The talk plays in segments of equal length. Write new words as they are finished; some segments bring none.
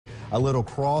A little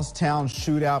crosstown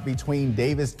shootout between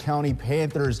Daviess County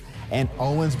Panthers and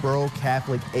Owensboro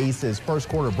Catholic Aces. First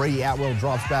quarter, Brady Atwell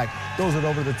drops back, throws it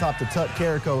over the top to Tut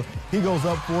Carrico. He goes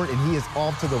up for it, and he is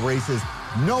off to the races.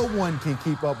 No one can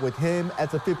keep up with him.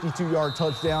 That's a 52-yard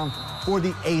touchdown for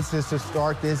the Aces to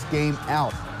start this game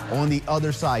out. On the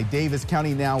other side, Daviess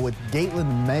County now with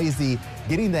Galen Mazie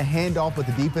getting the handoff, but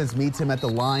the defense meets him at the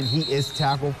line. He is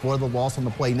tackled for the loss on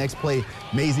the play. Next play,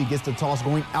 Mazie gets the toss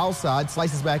going outside,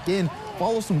 slices back in,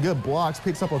 follows some good blocks,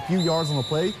 picks up a few yards on the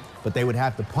play, but they would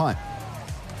have to punt.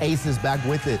 Aces back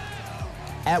with it.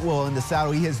 Atwell in the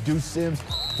saddle. He hits Deuce Sims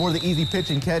for the easy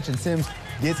pitch and catch, and Sims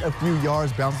gets a few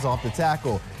yards, bounces off the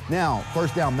tackle. Now,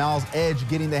 first down, Miles Edge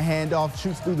getting the handoff,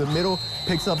 shoots through the middle,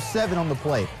 picks up 7 on the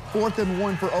play. 4th and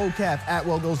 1 for OCAF.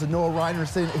 Atwell goes to Noah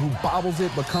Reinerson, who bobbles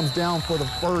it, but comes down for the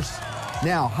first.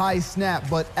 Now, high snap,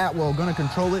 but Atwell going to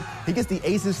control it. He gets the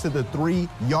Aces to the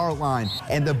 3-yard line.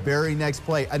 And the very next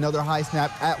play, another high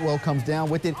snap. Atwell comes down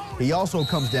with it. He also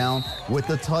comes down with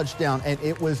the touchdown. And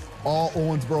it was all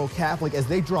Owensboro Catholic as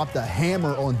they dropped the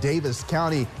hammer on Daviess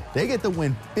County. They get the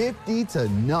win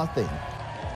 50-0.